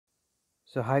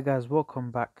So hi guys, welcome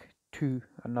back to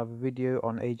another video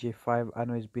on AJ5. I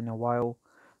know it's been a while.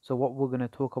 So what we're going to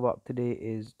talk about today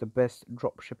is the best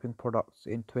dropshipping products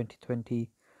in 2020,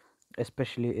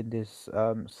 especially in this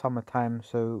summertime.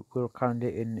 So we're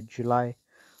currently in July,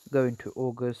 going to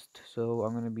August. So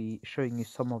I'm going to be showing you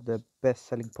some of the best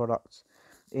selling products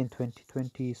in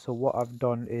 2020. So what I've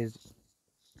done is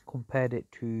compared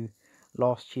it to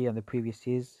last year and the previous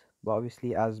years, but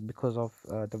obviously as because of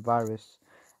the virus,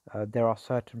 there are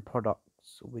certain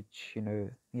products which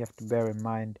you have to bear in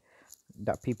mind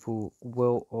that people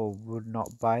will or would not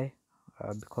buy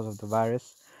because of the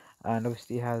virus, and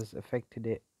obviously it has affected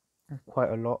it quite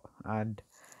a lot. And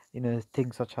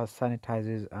things such as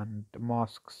sanitizers and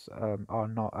masks are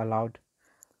not allowed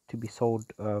to be sold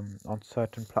on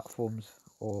certain platforms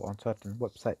or on certain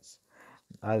websites,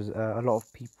 as a lot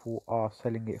of people are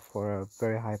selling it for a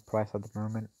very high price at the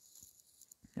moment.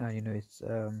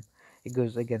 It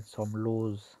goes against some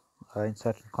laws in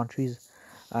certain countries.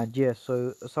 And yeah,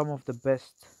 so some of the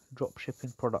best drop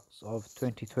shipping products of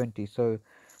 2020. So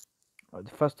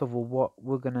first of all, what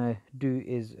we're gonna do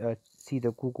is see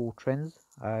the Google trends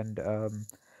and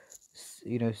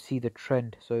see the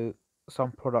trend. So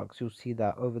some products you'll see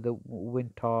that over the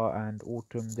winter and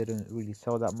autumn they don't really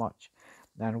sell that much,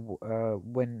 and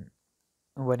when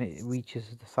it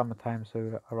reaches the summertime,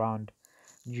 so around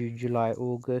June, July,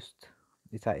 August,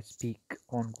 it's at its peak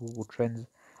on Google Trends,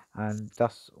 and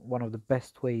that's one of the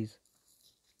best ways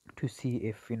to see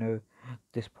if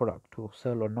this product will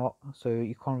sell or not. So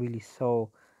you can't really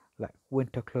sell like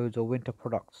winter clothes or winter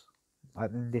products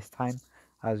in this time,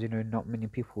 as not many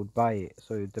people would buy it.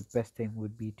 So the best thing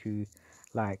would be to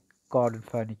like garden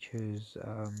furnitures,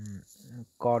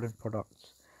 garden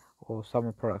products, or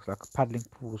summer products like paddling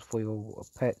pools for your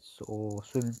pets or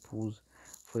swimming pools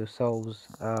for yourselves.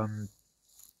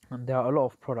 And there are a lot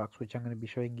of products which I'm going to be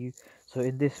showing you. So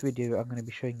in this video I'm going to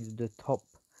be showing you the top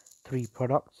three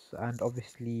products, and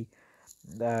obviously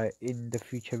in the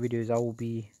future videos I will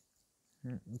be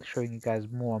showing you guys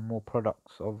more and more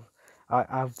products of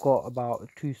I've got about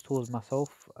two stores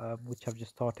myself, which I've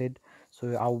just started,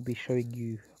 so I will be showing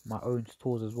you my own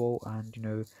stores as well,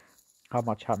 and how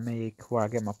much I make, where I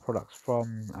get my products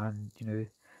from, and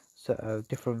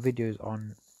different videos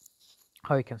on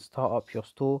how you can start up your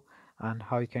store and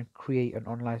how you can create an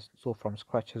online store from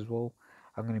scratch as well.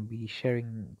 I'm going to be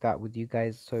sharing that with you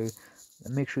guys, so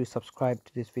make sure you subscribe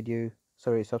to this video,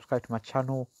 sorry, subscribe to my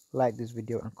channel, like this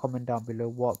video, and comment down below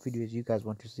what videos you guys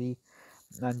want to see.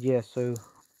 And yeah, so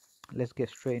let's get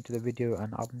straight into the video,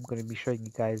 and I'm going to be showing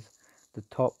you guys the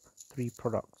top three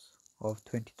products of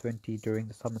 2020 during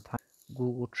the summertime.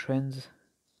 Google Trends.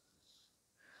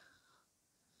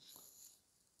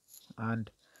 And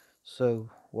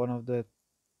so one of the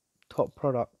top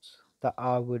products that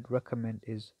I would recommend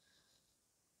is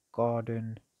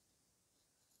garden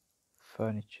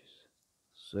furnitures.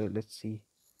 So let's see.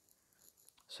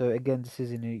 So again, this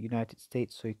is in the United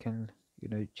States, so you can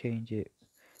change it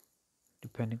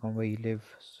depending on where you live.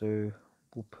 So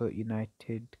we'll put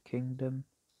United Kingdom,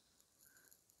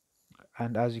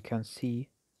 and as you can see,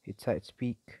 it's at its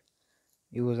peak.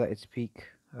 It was at its peak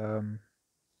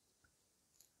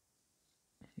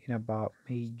in about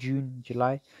May, June,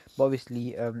 July, but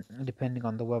obviously depending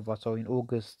on the weather. So in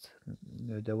August,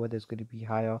 the weather is going to be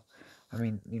higher. I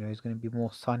mean, it's going to be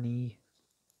more sunny,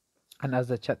 and as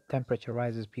the temperature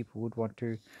rises, people would want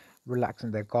to relax in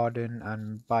their garden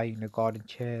and buy garden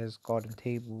chairs, garden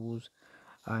tables,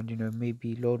 and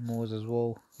maybe lawnmowers as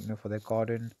well, for their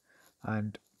garden.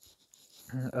 And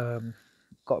um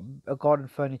got a garden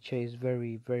furniture is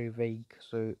very very vague,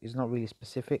 so it's not really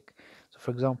specific. So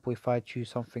for example, if I choose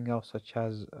something else such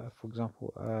as for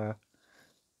example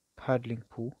paddling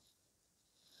pool,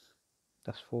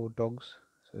 that's for dogs.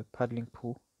 So paddling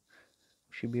pool,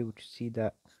 you should be able to see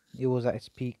that it was at its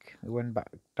peak, it went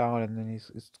back down, and then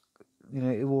it's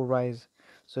it will rise.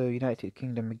 So United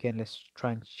Kingdom again, let's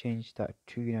try and change that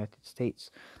to United States.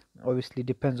 Obviously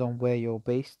depends on where you're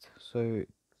based, so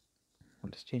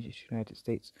let's change it to United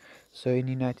States. So in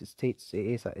the United States it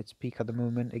is at its peak at the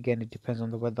moment. Again, it depends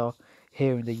on the weather.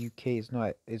 Here in the UK it's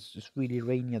not, it's just really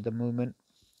rainy at the moment,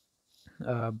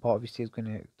 but obviously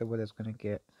the weather's gonna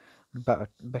get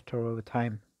better over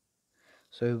time.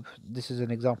 So this is an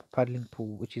example paddling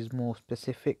pool, which is more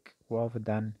specific rather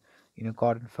than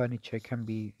garden furniture. Can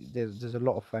be, there's a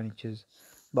lot of furnitures,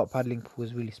 but paddling pool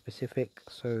is really specific.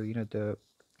 So the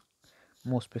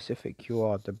more specific you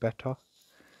are, the better.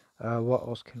 What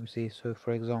else can we say? So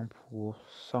for example,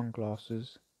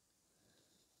 sunglasses.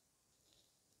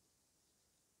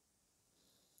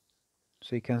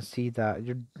 So you can see that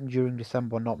during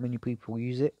December not many people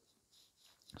use it,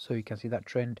 So you can see that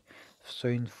trend. So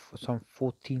in some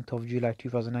 14th of July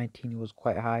 2019 it was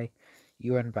quite high,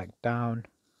 it went back down,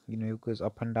 it goes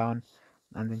up and down,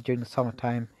 and then during the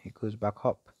summertime it goes back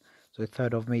up. So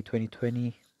 3rd of May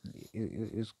 2020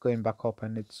 is going back up,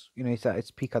 and it's at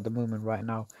its peak at the moment right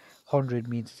now. 100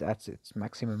 means it's at its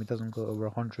maximum. It doesn't go over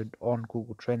 100 on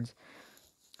Google Trends.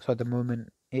 So at the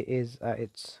moment it is at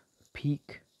its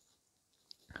peak.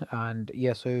 And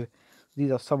yeah, so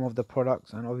these are some of the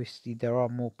products, and obviously there are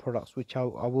more products which I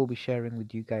will be sharing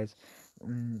with you guys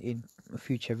in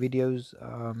future videos.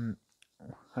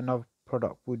 Another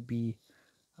product would be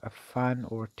a fan,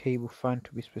 or a table fan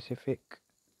to be specific.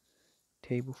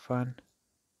 Table fan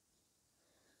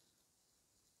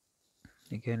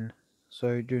again.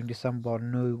 So during December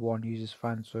no one uses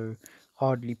fans, so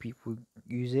hardly people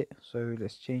use it. So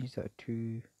let's change that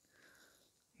to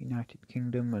United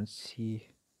Kingdom and see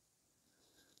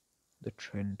the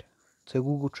trend. So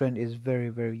Google Trend is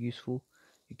very useful.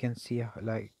 You can see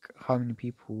like how many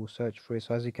people search for it.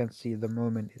 So as you can see, the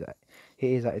moment it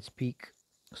is at its peak.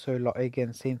 So like,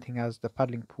 again, same thing as the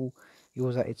paddling pool. It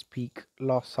was at its peak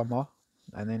last summer,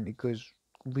 and then it goes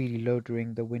really low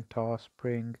during the winter,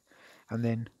 spring, and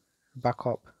then back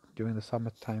up during the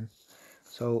summertime.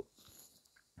 So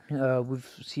we've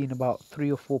seen about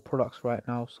 3 or 4 products right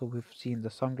now. So we've seen the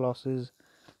sunglasses,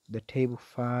 the table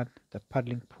fan, the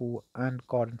paddling pool, and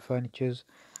garden furnitures.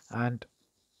 And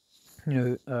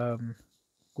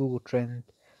Google Trend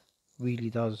really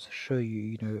does show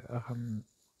you,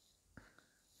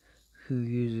 who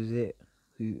uses it,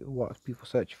 what people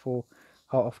search for,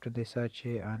 how often they search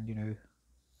it, and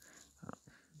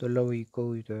the lower you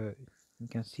go, you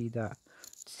can see that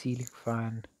ceiling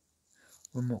fan,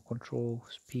 remote control,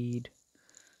 speed,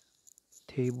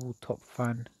 table top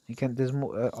fan. There's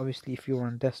more. Obviously, if you're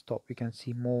on desktop, you can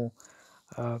see more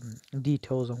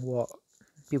details on what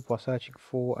people are searching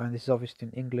for, and this is obviously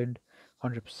in England.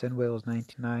 100% Wales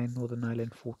 99, Northern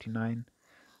Ireland 49.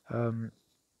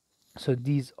 So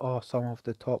these are some of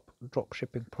the top drop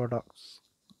shipping products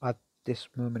at this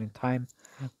moment in time.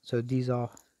 So these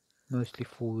are mostly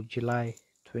for July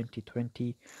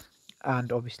 2020,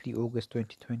 and obviously August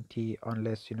 2020,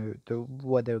 unless the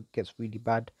weather gets really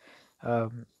bad.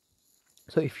 um,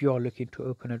 so if you are looking to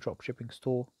open a drop shipping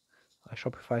store, a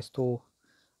Shopify store,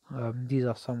 these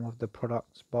are some of the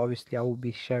products. But obviously I will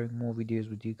be sharing more videos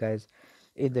with you guys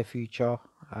in the future,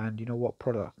 and what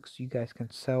products you guys can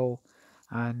sell.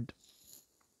 And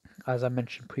as I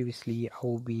mentioned previously, I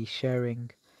will be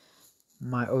sharing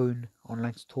my own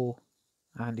online store,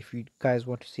 and if you guys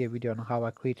want to see a video on how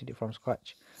I created it from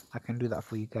scratch, I can do that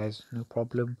for you guys, no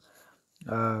problem.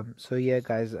 So yeah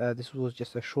guys, this was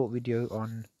just a short video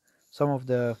on some of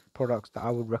the products that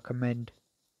I would recommend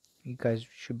you guys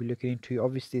should be looking into.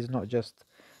 Obviously it's not just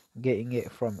getting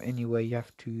it from anywhere. You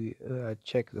have to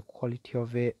check the quality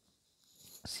of it,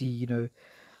 see,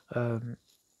 um,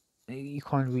 you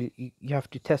can't really, you have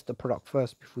to test the product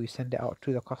first before you send it out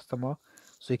to the customer.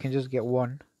 So you can just get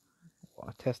one,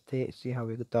 test it, see how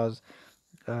it does,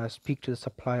 speak to the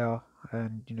supplier,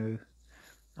 and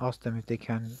ask them if they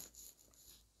can,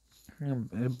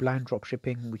 blind drop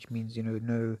shipping, which means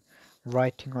no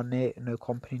writing on it, no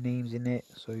company names in it.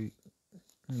 So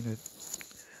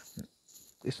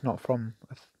it's not from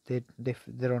they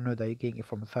don't know that you're getting it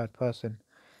from a third person.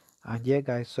 And yeah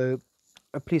guys, so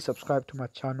please subscribe to my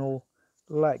channel,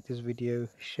 like this video,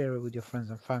 share it with your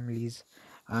friends and families,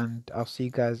 and I'll see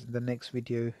you guys in the next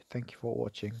video. Thank you for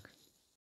watching.